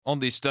On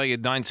this day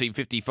in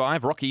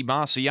 1955, Rocky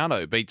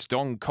Marciano beats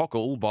Don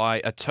Cockle by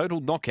a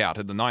total knockout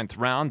in the ninth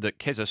round at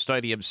Keza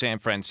Stadium, San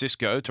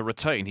Francisco, to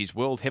retain his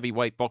world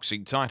heavyweight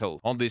boxing title.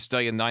 On this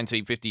day in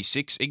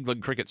 1956,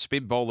 England cricket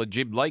spin bowler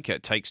Jim Laker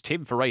takes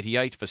 10 for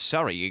 88 for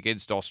Surrey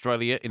against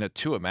Australia in a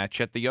tour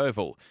match at the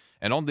Oval.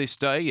 And on this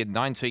day in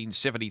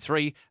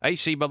 1973,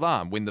 AC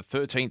Milan win the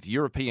 13th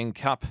European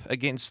Cup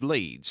against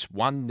Leeds,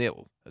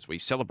 1-0. As we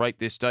celebrate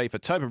this day for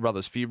Tobin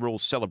Brothers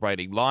Funerals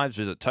Celebrating Lives,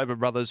 visit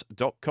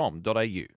tobinbrothers.com.au.